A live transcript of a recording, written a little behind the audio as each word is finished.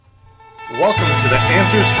Welcome to the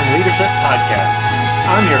Answers from Leadership podcast.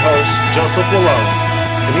 I'm your host, Joseph Lalone.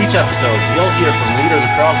 In each episode, you'll hear from leaders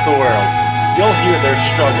across the world. You'll hear their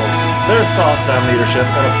struggles, their thoughts on leadership,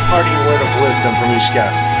 and a parting word of wisdom from each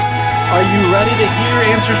guest. Are you ready to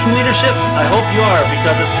hear Answers from Leadership? I hope you are,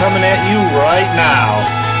 because it's coming at you right now.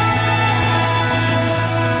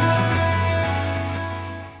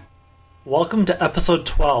 Welcome to episode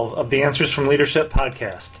 12 of the Answers from Leadership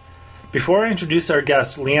podcast. Before I introduce our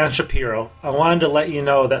guest, Shapiro, I wanted to let you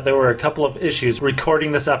know that there were a couple of issues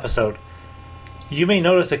recording this episode. You may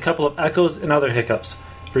notice a couple of echoes and other hiccups.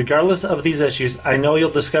 Regardless of these issues, I know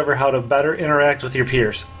you'll discover how to better interact with your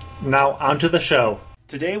peers. Now, on to the show.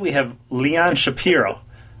 Today we have Shapiro.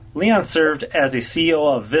 Leon served as a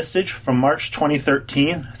CEO of Vistage from March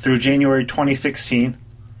 2013 through January 2016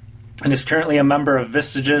 and is currently a member of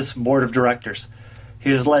Vistage's board of directors. He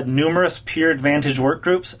has led numerous peer advantage work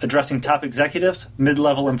groups addressing top executives,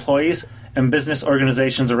 mid-level employees, and business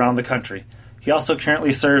organizations around the country. He also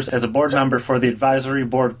currently serves as a board member for the advisory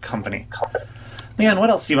board company. Leon, what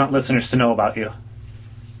else do you want listeners to know about you?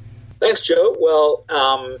 Thanks, Joe. Well,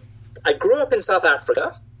 I grew up in South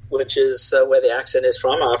Africa, which is where the accent is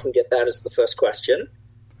from. I often get that as the first question.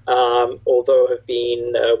 Although I've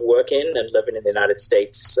been working and living in the United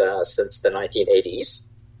States since the 1980s.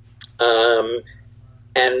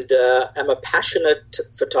 And I'm a passionate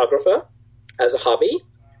photographer as a hobby,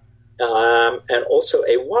 and also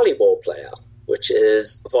a volleyball player, which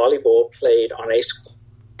is volleyball played on a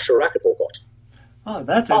racquetball court. Oh,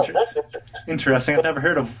 that's interesting. I've never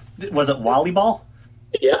heard of. Was it volleyball?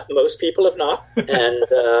 Yeah, most people have not,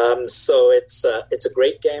 and so it's a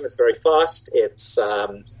great game. It's very fast. It's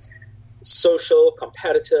social,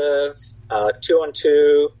 competitive.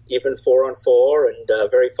 2-on-2, even 4-on-4, and a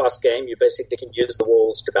very fast game. You basically can use the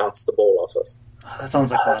walls to bounce the ball off of. Oh, that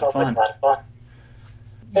sounds like a lot of fun.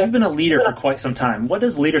 You've been a leader for quite some time. What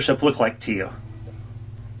does leadership look like to you?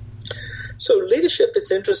 So leadership,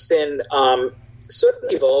 it's interesting,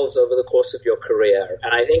 certainly evolves over the course of your career.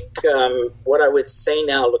 And I think what I would say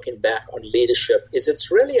now, looking back on leadership, is it's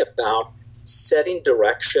really about setting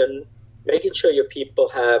direction, making sure your people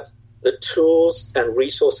have the tools and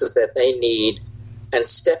resources that they need, and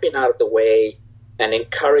stepping out of the way and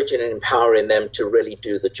encouraging and empowering them to really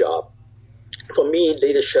do the job. For me,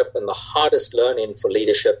 leadership and the hardest learning for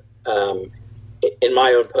leadership in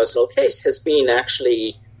my own personal case has been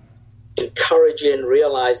actually encouraging,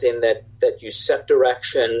 realizing that you set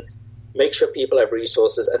direction, make sure people have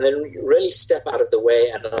resources, and then really step out of the way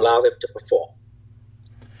and allow them to perform.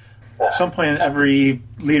 At some point in every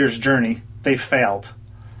leader's journey, they failed.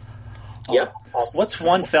 Yeah. What's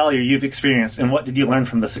one failure you've experienced, and what did you learn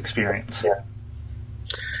from this experience? Yeah.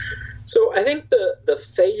 So I think the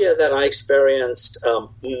failure that I experienced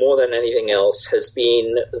more than anything else has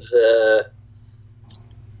been the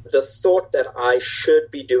thought that I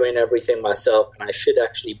should be doing everything myself and I should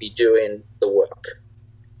actually be doing the work.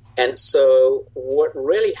 And so what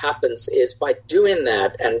really happens is by doing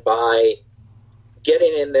that and by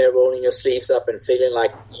getting in there, rolling your sleeves up and feeling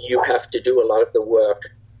like you have to do a lot of the work,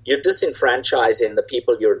 you're disenfranchising the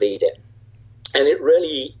people you're leading. And it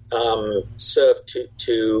really served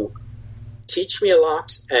to teach me a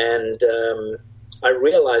lot, and I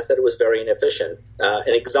realized that it was very inefficient.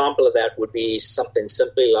 An example of that would be something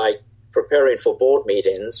simply like preparing for board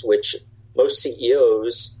meetings, which most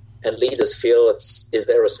CEOs and leaders feel is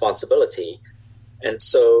their responsibility. And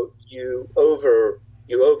so you overdo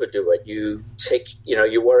it. You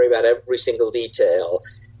worry about every single detail.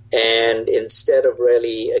 And instead of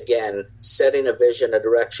really, again, setting a vision, a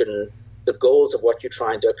direction, the goals of what you're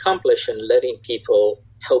trying to accomplish and letting people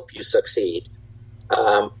help you succeed.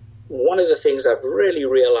 One of the things I've really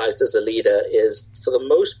realized as a leader is, for the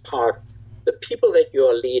most part, the people that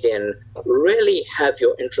you're leading really have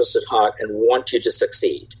your interests at heart and want you to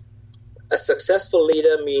succeed. A successful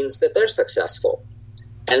leader means that they're successful.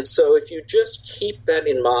 And so if you just keep that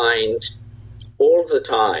in mind all the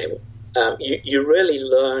time, you really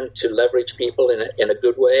learn to leverage people in a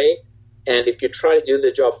good way. And if you try to do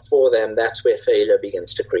the job for them, that's where failure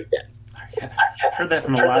begins to creep in. I've heard that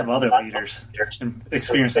from a lot of other leaders and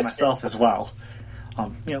experienced it myself as well.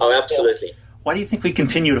 Oh, absolutely. Why do you think we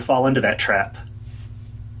continue to fall into that trap?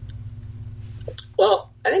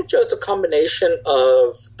 Well, I think, Joe, it's a combination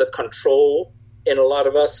of the control in a lot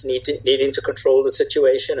of us needing to control the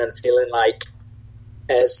situation and feeling like,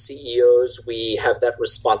 as CEOs, we have that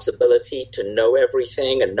responsibility to know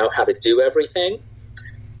everything and know how to do everything.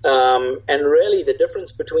 And really, the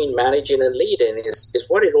difference between managing and leading is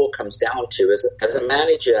what it all comes down to. As a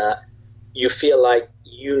manager, you feel like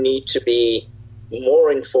you need to be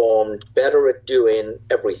more informed, better at doing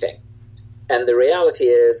everything. And the reality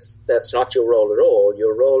is that's not your role at all.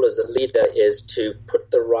 Your role as a leader is to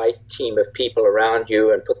put the right team of people around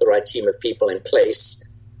you and put the right team of people in place,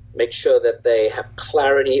 make sure that they have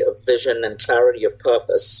clarity of vision and clarity of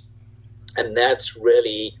purpose. And that's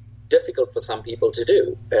really difficult for some people to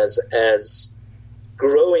do. As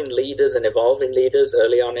growing leaders and evolving leaders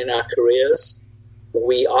early on in our careers,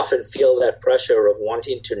 we often feel that pressure of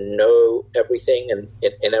wanting to know everything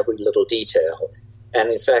in every little detail. And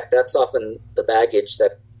in fact, that's often the baggage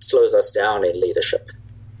that slows us down in leadership.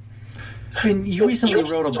 And you recently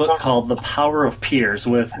wrote a book called The Power of Peers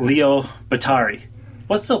with Leo Batari.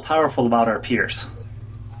 What's so powerful about our peers?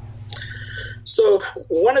 So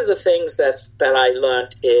one of the things that I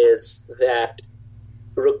learned is that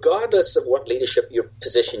regardless of what leadership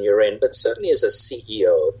position you're in, but certainly as a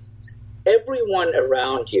CEO, everyone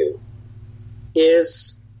around you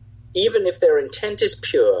is, even if their intent is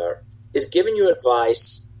pure, is giving you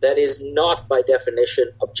advice that is not by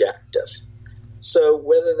definition objective. So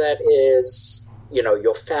whether that is,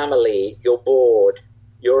 your family, your board,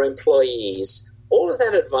 your employees, all of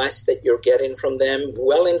that advice that you're getting from them,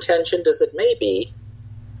 well-intentioned as it may be,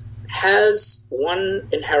 has one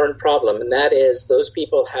inherent problem, and that is those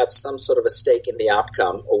people have some sort of a stake in the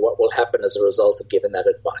outcome or what will happen as a result of giving that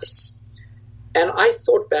advice. And I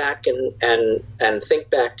thought back and think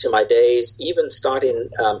back to my days, even starting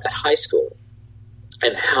at high school,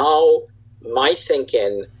 and how my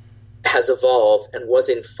thinking has evolved and was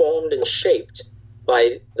informed and shaped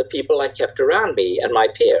by the people I kept around me and my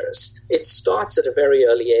peers. It starts at a very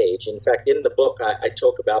early age. In fact, in the book, I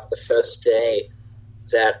talk about the first day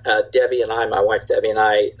that my wife Debbie and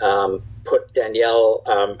I, put Danielle,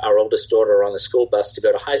 our oldest daughter, on the school bus to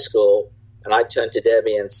go to high school. And I turned to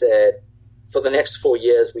Debbie and said, for the next 4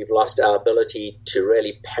 years, we've lost our ability to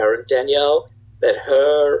really parent Danielle, that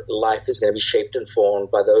her life is going to be shaped and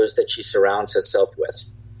formed by those that she surrounds herself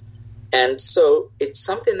with. And so it's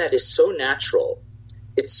something that is so natural.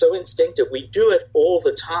 It's so instinctive. We do it all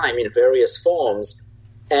the time in various forms.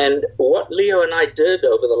 And what Leo and I did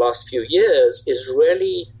over the last few years is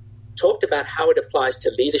really talked about how it applies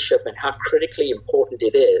to leadership and how critically important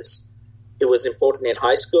it is. It was important in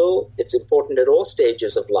high school. It's important at all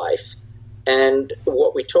stages of life. And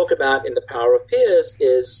what we talk about in The Power of Peers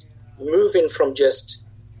is moving from just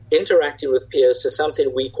interacting with peers to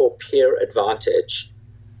something we call peer advantage.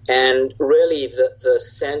 And really the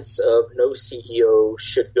sense of no CEO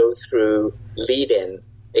should go through leading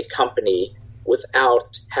a company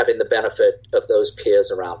without having the benefit of those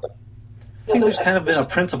peers around them. I think there's kind of been a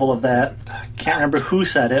principle of that. I can't remember who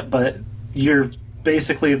said it, but you're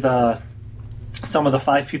basically some of the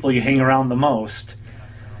 5 people you hang around the most.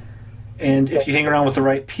 And if you hang around with the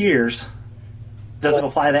right peers, does it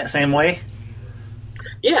apply that same way?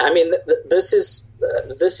 Yeah, I mean, this is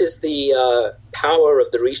the power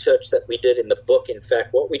of the research that we did in the book. In fact,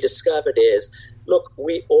 what we discovered is, look,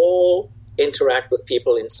 we all interact with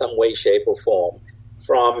people in some way, shape, or form,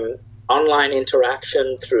 from online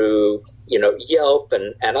interaction through, Yelp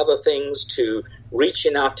and other things, to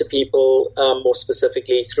reaching out to people more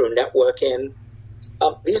specifically through networking.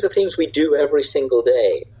 These are things we do every single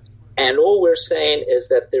day. And all we're saying is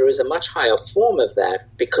that there is a much higher form of that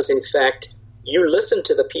because, in fact, you listen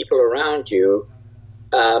to the people around you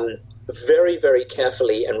very, very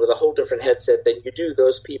carefully and with a whole different headset than you do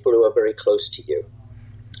those people who are very close to you.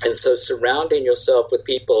 And so surrounding yourself with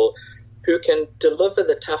people who can deliver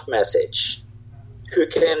the tough message, who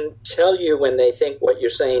can tell you when they think what you're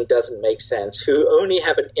saying doesn't make sense, who only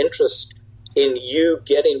have an interest in you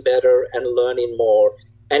getting better and learning more.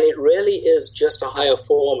 And it really is just a higher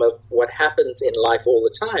form of what happens in life all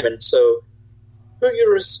the time. And so who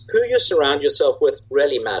you surround yourself with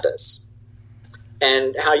really matters.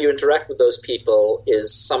 And how you interact with those people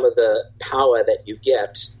is some of the power that you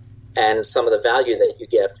get and some of the value that you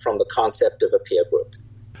get from the concept of a peer group.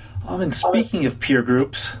 And speaking of peer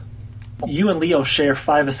groups, you and Leo share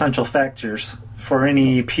 5 essential factors for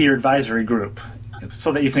any peer advisory group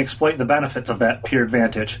so that you can exploit the benefits of that peer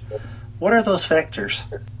advantage. What are those factors?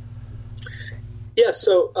 Yeah,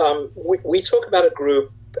 so we talk about a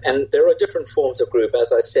group, and there are different forms of group.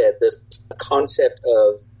 As I said, there's a concept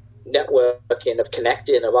of networking, of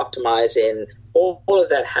connecting, of optimizing. All of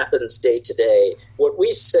that happens day to day. What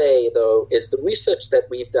we say, though, is the research that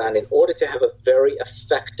we've done in order to have a very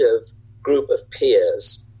effective group of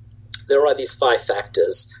peers, there are these 5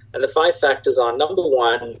 factors. And the 5 factors are, number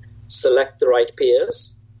 1, select the right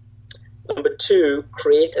peers. Number 2,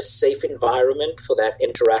 create a safe environment for that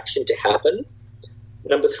interaction to happen.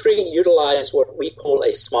 Number 3, utilize what we call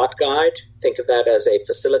a smart guide. Think of that as a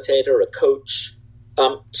facilitator, a coach,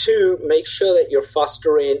 Two, make sure that you're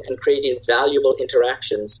fostering and creating valuable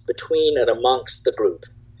interactions between and amongst the group.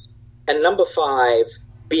 And number five,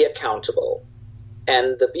 be accountable.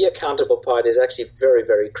 And the be accountable part is actually very,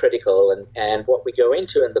 very critical. And what we go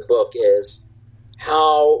into in the book is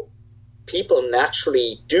how people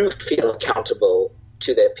naturally do feel accountable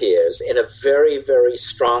to their peers in a very, very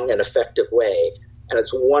strong and effective way. And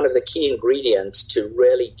it's one of the key ingredients to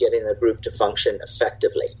really getting the group to function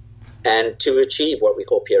effectively and to achieve what we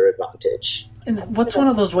call peer advantage. And what's one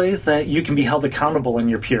of those ways that you can be held accountable in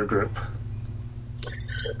your peer group?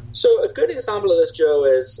 So a good example of this, Joe,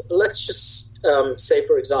 is let's just say,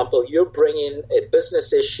 for example, you're bringing a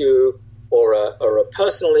business issue or a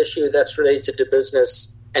personal issue that's related to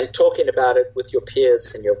business and talking about it with your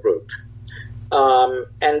peers in your group.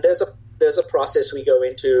 And there's a process we go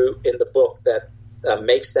into in the book that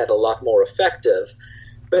makes that a lot more effective.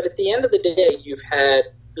 But at the end of the day, you've had,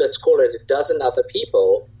 let's call it a dozen other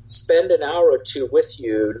people spend an hour or two with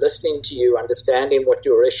you, listening to you, understanding what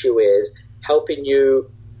your issue is, helping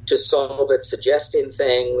you to solve it, suggesting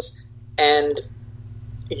things, and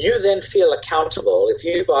you then feel accountable. If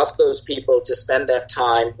you've asked those people to spend that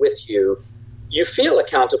time with you, you feel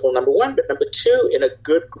accountable, number one, but number two, in a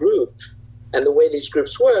good group, and the way these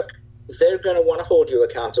groups work, they're going to want to hold you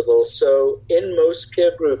accountable. So in most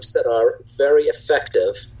peer groups that are very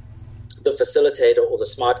effective, the facilitator or the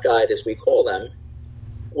smart guide, as we call them,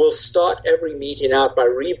 will start every meeting out by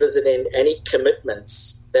revisiting any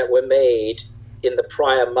commitments that were made in the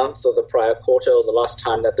prior month or the prior quarter or the last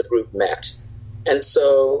time that the group met. And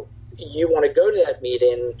so you want to go to that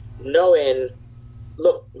meeting knowing,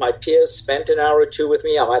 look, my peers spent an hour or two with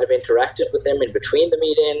me. I might have interacted with them in between the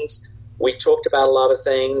meetings. We talked about a lot of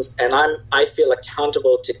things, and I feel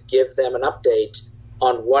accountable to give them an update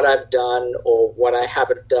on what I've done or what I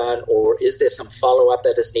haven't done, or is there some follow-up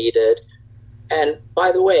that is needed. And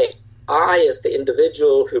by the way, I, as the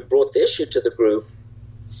individual who brought the issue to the group,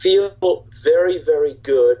 feel very, very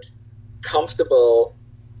good, comfortable,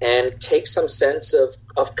 and take some sense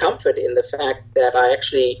of comfort in the fact that I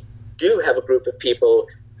actually do have a group of people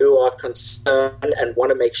who are concerned and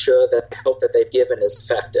want to make sure that the help that they've given is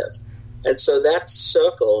effective. And so that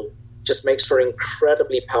circle just makes for an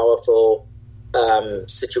incredibly powerful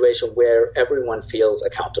situation where everyone feels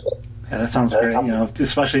accountable. Yeah, that sounds great.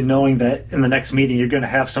 Especially knowing that in the next meeting you're going to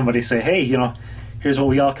have somebody say, "Hey, here's what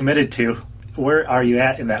we all committed to. Where are you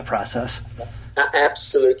at in that process?"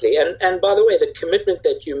 Absolutely. And by the way, the commitment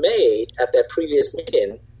that you made at that previous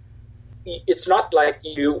meeting, it's not like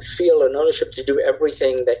you feel an ownership to do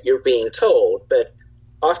everything that you're being told, but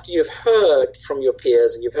after you've heard from your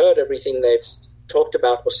peers and you've heard everything they've talked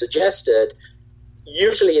about or suggested,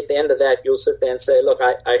 usually at the end of that, you'll sit there and say, look,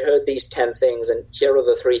 I heard these 10 things, and here are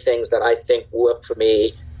the 3 things that I think work for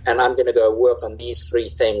me, and I'm going to go work on these 3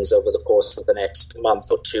 things over the course of the next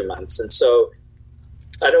month or 2 months. And so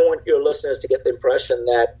I don't want your listeners to get the impression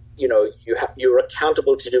that, you're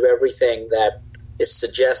accountable to do everything that is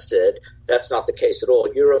suggested. That's not the case at all.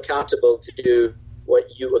 You're accountable to do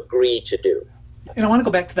what you agree to do. And I want to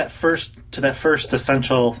go back to that first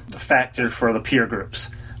essential factor for the peer groups,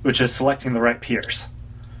 which is selecting the right peers.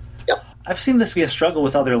 Yep. I've seen this be a struggle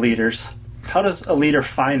with other leaders. How does a leader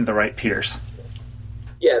find the right peers?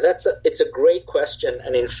 Yeah, it's a great question.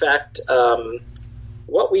 And in fact,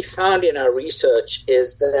 what we found in our research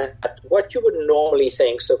is that what you would normally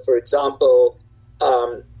think, so for example,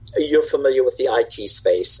 you're familiar with the IT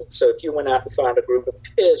space. So if you went out and found a group of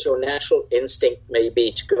peers, your natural instinct may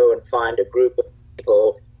be to go and find a group of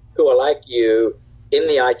people who are like you in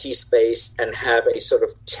the IT space and have a sort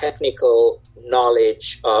of technical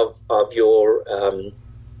knowledge of your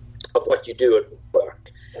of what you do at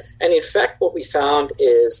work. And in fact, what we found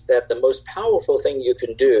is that the most powerful thing you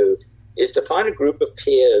can do is to find a group of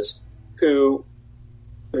peers who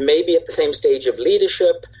may be at the same stage of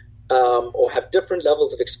leadership, or have different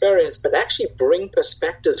levels of experience, but actually bring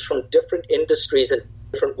perspectives from different industries and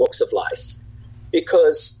different walks of life.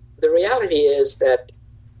 Because the reality is that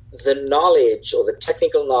the knowledge or the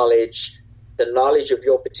technical knowledge, the knowledge of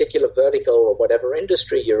your particular vertical or whatever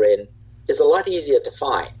industry you're in, is a lot easier to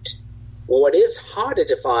find. What is harder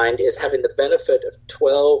to find is having the benefit of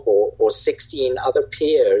 12 or 16 other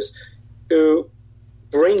peers who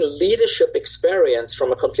bring leadership experience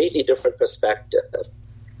from a completely different perspective.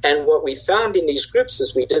 And what we found in these groups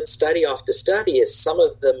as we did study after study is some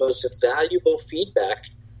of the most valuable feedback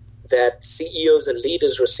that CEOs and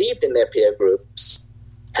leaders received in their peer groups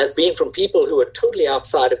has been from people who are totally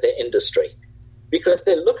outside of their industry because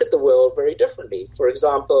they look at the world very differently. For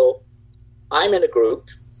example, I'm in a group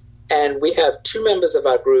and we have 2 members of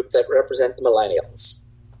our group that represent the millennials.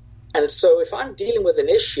 And so if I'm dealing with an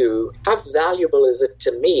issue, how valuable is it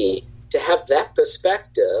to me to have that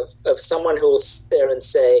perspective of someone who will sit there and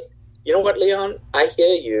say, you know what, Leon, I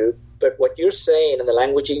hear you, but what you're saying and the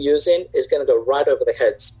language you're using is going to go right over the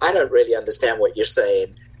heads. I don't really understand what you're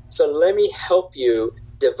saying. So let me help you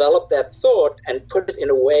develop that thought and put it in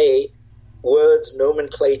a way, words,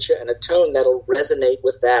 nomenclature, and a tone that'll resonate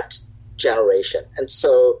with that generation. And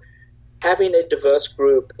so having a diverse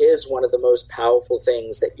group is one of the most powerful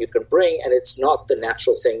things that you can bring, and it's not the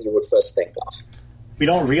natural thing you would first think of. We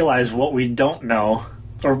don't realize what we don't know,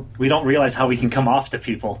 or we don't realize how we can come off to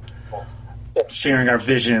people, sharing our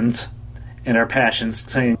visions and our passions,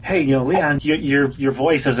 saying, hey, Leon, your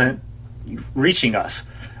voice isn't reaching us.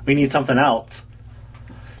 We need something else.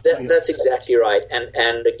 That's exactly right.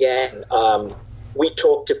 And again, we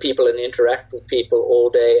talk to people and interact with people all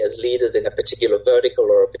day as leaders in a particular vertical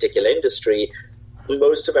or a particular industry.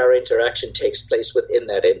 Most of our interaction takes place within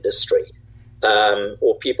that industry,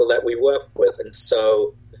 or people that we work with. And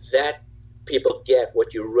so that people get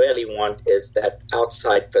what you really want is that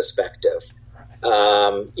outside perspective.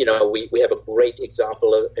 We have a great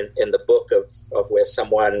example in the book of where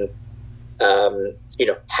someone,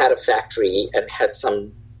 had a factory and had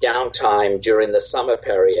some downtime during the summer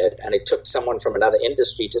period, and it took someone from another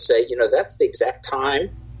industry to say, that's the exact time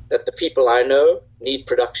that the people I know need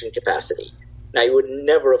production capacity. Now, you would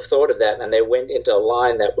never have thought of that, and they went into a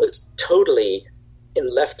line that was totally in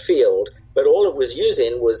left field, but all it was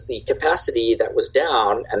using was the capacity that was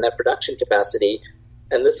down and that production capacity,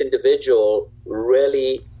 and this individual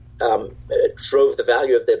really drove the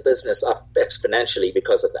value of their business up exponentially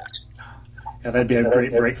because of that. Yeah, that'd be a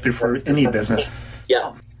great breakthrough for any business.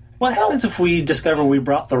 Yeah. What happens if we discover we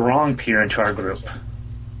brought the wrong peer into our group?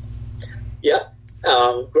 Yeah,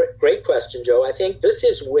 great question, Joe. I think this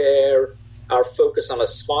is where our focus on a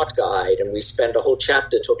smart guide, and we spend a whole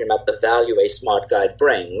chapter talking about the value a smart guide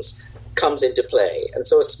brings, comes into play. And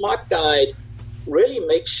so a smart guide really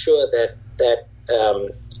makes sure that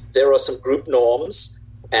there are some group norms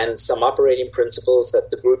and some operating principles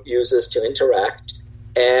that the group uses to interact.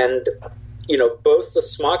 And both the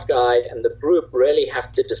smart guide and the group really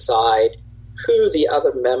have to decide who the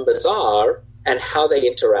other members are and how they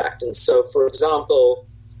interact. And so, for example,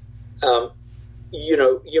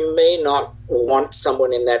 you may not want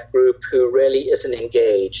someone in that group who really isn't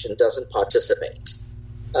engaged and doesn't participate,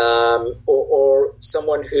 or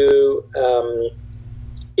someone who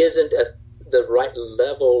isn't at the right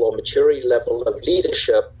level or maturity level of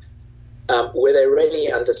leadership, where they really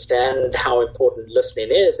understand how important listening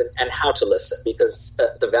is and how to listen, because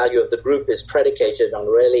the value of the group is predicated on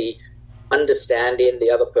really understanding the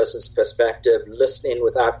other person's perspective, listening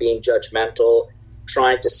without being judgmental,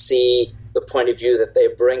 trying to see the point of view that they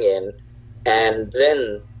bring in, and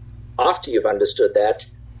then after you've understood that,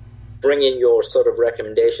 bring in your sort of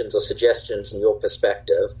recommendations or suggestions and your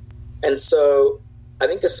perspective. And so I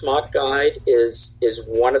think a smart guide is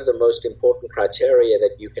one of the most important criteria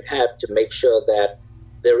that you can have to make sure that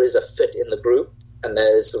there is a fit in the group and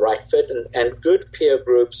there is the right fit. And good peer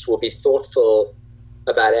groups will be thoughtful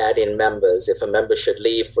about adding members. If a member should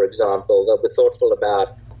leave, for example, they'll be thoughtful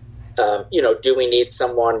about, do we need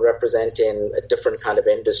someone representing a different kind of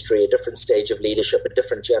industry, a different stage of leadership, a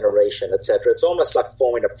different generation, etc. It's almost like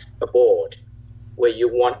forming a board where you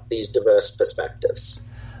want these diverse perspectives.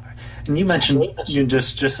 And you mentioned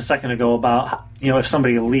just a second ago about if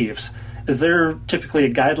somebody leaves, is there typically a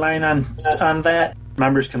guideline on that?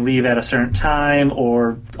 Members can leave at a certain time,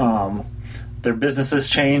 or their businesses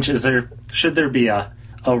change. Should there be a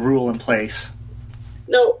rule in place?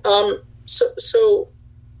 No. So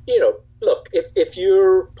look, if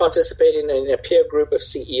you're participating in a peer group of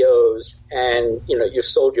CEOs and you've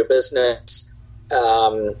sold your business,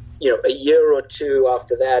 a year or two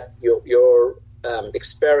after that, your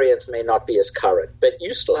experience may not be as current, but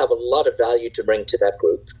you still have a lot of value to bring to that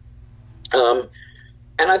group. And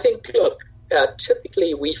I think, look,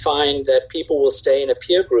 typically we find that people will stay in a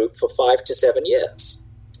peer group for 5 to 7 years,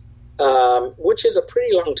 which is a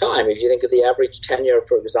pretty long time if you think of the average tenure,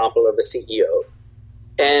 for example, of a CEO.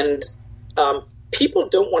 And people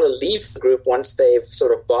don't want to leave the group once they've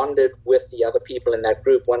sort of bonded with the other people in that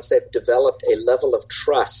group, once they've developed a level of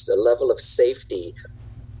trust, a level of safety.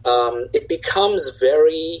 It becomes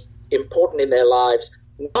very important in their lives,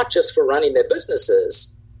 not just for running their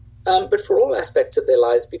businesses, but for all aspects of their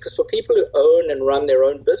lives, because for people who own and run their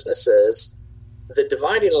own businesses, the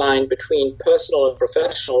dividing line between personal and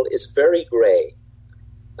professional is very gray.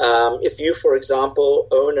 If you, for example,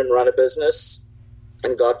 own and run a business,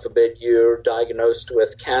 and God forbid you're diagnosed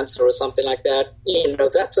with cancer or something like that,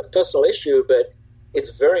 that's a personal issue, but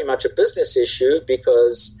it's very much a business issue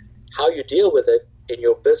because how you deal with it in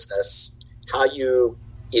your business, how you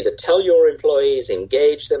either tell your employees,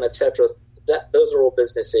 engage them, etc. Those are all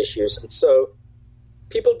business issues. And so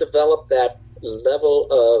people develop that level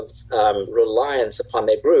of reliance upon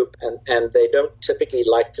their group, and they don't typically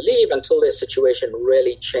like to leave until their situation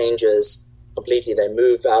really changes completely. They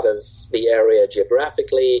move out of the area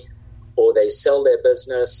geographically, or they sell their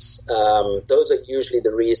business. Those are usually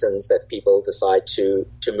the reasons that people decide to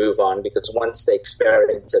move on, because once they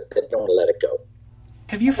experience it, they don't want to let it go.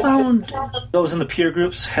 Have you found those in the peer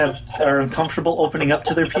groups are uncomfortable opening up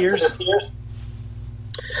to their peers?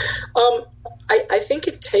 I think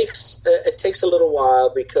it takes a little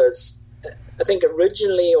while, because I think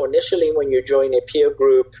originally or initially when you join a peer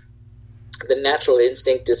group, the natural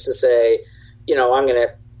instinct is to say, I'm going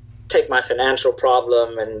to take my financial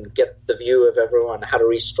problem and get the view of everyone, how to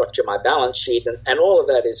restructure my balance sheet, and all of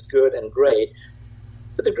that is good and great.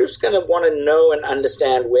 But the group's going to want to know and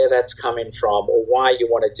understand where that's coming from, or why you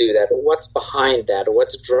want to do that, or what's behind that, or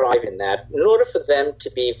what's driving that. In order for them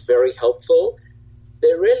to be very helpful,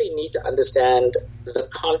 they really need to understand the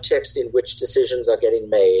context in which decisions are getting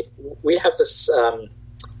made. We have this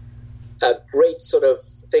a great sort of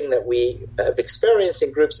thing that we have experienced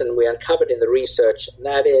in groups and we uncovered in the research, and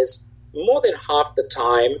that is more than half the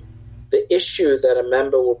time, the issue that a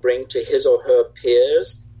member will bring to his or her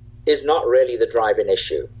peers is not really the driving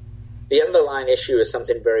issue. The underlying issue is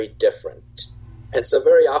something very different. And so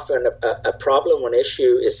very often a problem or an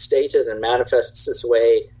issue is stated and manifests this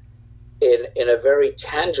way in a very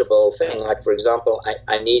tangible thing. Like, for example,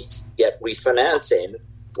 I need to get refinancing,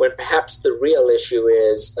 when perhaps the real issue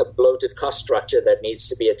is a bloated cost structure that needs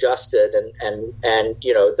to be adjusted, and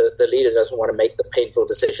the leader doesn't want to make the painful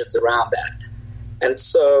decisions around that. And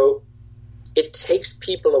so it takes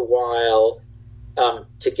people a while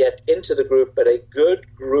to get into the group, but a good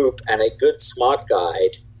group and a good smart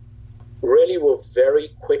guide really will very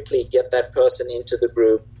quickly get that person into the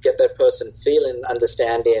group, get that person feeling,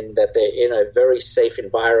 understanding that they're in a very safe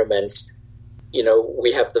environment.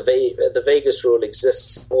 We have the Vegas rule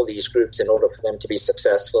exists in all these groups in order for them to be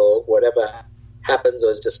successful. Whatever happens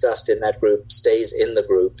or is discussed in that group stays in the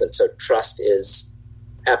group. And so trust is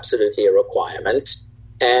absolutely a requirement.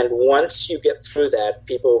 And once you get through that,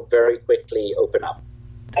 people very quickly open up.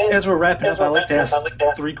 As we're wrapping up, I like to ask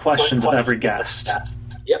 3 questions of every guest.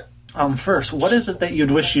 Yep. First, what is it that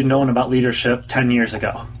you'd wish you'd known about leadership 10 years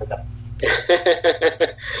ago?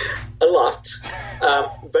 A lot.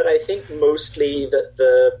 But I think mostly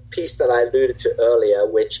the piece that I alluded to earlier,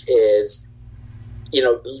 which is,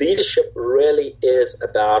 leadership really is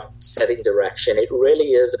about setting direction. It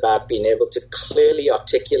really is about being able to clearly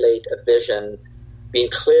articulate a vision, being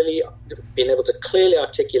able to clearly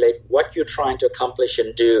articulate what you're trying to accomplish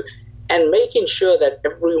and do, and making sure that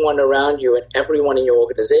everyone around you and everyone in your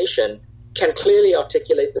organization can clearly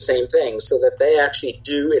articulate the same thing, so that they actually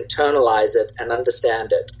do internalize it and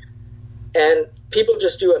understand it. And people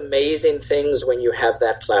just do amazing things when you have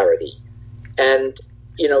that clarity. And,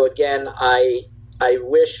 again, I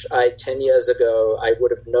wish 10 years ago I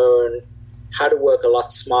would have known how to work a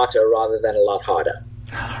lot smarter rather than a lot harder.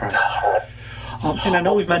 All right. And I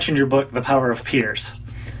know we've mentioned your book, The Power of Peers.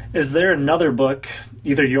 Is there another book,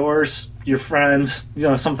 either yours, your friends,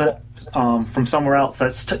 something from somewhere else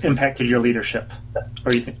that's impacted your leadership?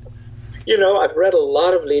 Or you think? I've read a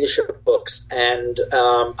lot of leadership books, and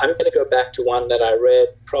I'm going to go back to one that I read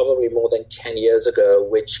probably more than 10 years ago,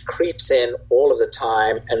 which creeps in all of the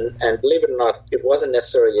time. And believe it or not, it wasn't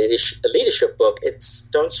necessarily a leadership book. It's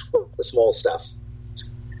Don't Sweat the Small Stuff.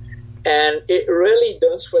 And it really,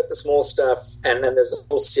 Don't Sweat the Small Stuff, and then there's a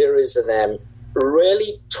whole series of them,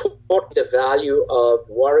 really taught the value of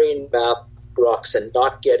worrying about rocks and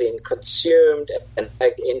not getting consumed and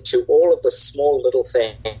pegged into all of the small little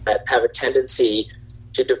things that have a tendency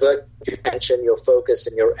to divert your attention, your focus,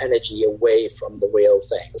 and your energy away from the real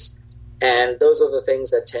things. And those are the things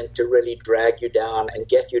that tend to really drag you down and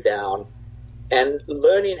get you down. And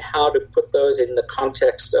learning how to put those in the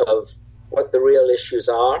context of what the real issues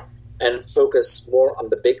are and focus more on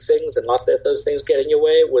the big things and not let those things get in your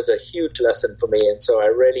way was a huge lesson for me. And so I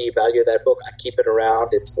really value that book. I keep it around.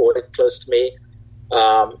 It's always close to me.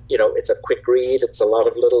 It's a quick read. It's a lot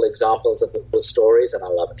of little examples of the stories, and I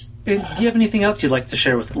love it. And do you have anything else you'd like to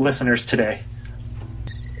share with listeners today?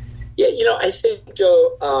 Yeah, I think,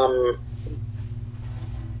 Joe,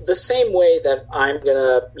 the same way that I'm going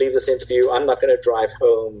to leave this interview, I'm not going to drive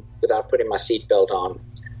home without putting my seatbelt on.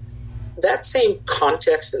 That same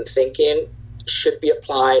context and thinking should be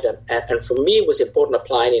applied, and for me it was important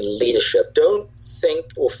applying in leadership. Don't think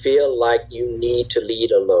or feel like you need to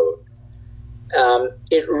lead alone.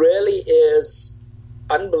 It really is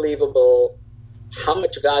unbelievable how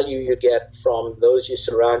much value you get from those you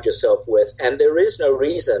surround yourself with. And there is no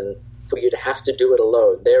reason for you to have to do it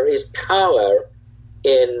alone. There is power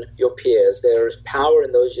in your peers. There is power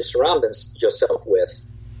in those you surround yourself with.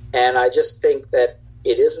 And I just think that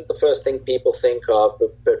it isn't the first thing people think of,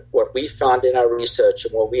 but what we found in our research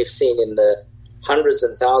and what we've seen in the hundreds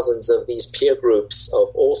and thousands of these peer groups of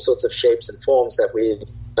all sorts of shapes and forms that we've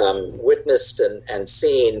witnessed and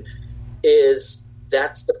seen is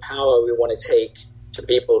that's the power we want to take to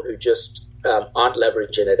people who just aren't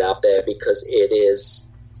leveraging it out there, because it is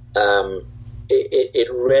it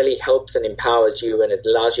really helps and empowers you, and it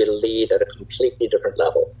allows you to lead at a completely different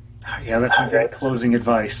level. Yeah, that's some great closing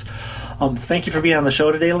advice. Thank you for being on the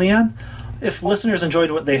show today, Leon. If listeners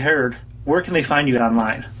enjoyed what they heard, where can they find you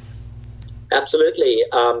online? Absolutely.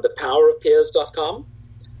 Thepowerofpeers.com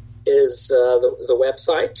is the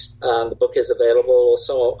website. The book is available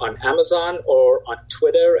also on Amazon or on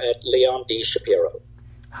Twitter at Leon D. Shapiro.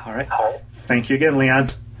 All right. Thank you again, Leon.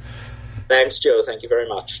 Thanks, Joe. Thank you very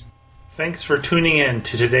much. Thanks for tuning in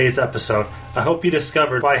to today's episode. I hope you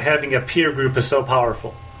discovered why having a peer group is so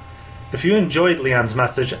powerful. If you enjoyed Leon's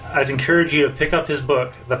message, I'd encourage you to pick up his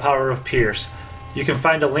book, The Power of Peers. You can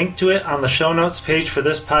find a link to it on the show notes page for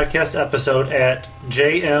this podcast episode at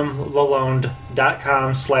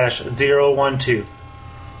jmlalonde.com/012.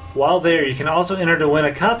 While there, you can also enter to win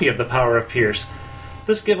a copy of The Power of Peers.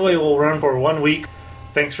 This giveaway will run for 1 week.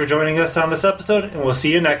 Thanks for joining us on this episode, and we'll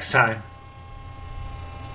see you next time.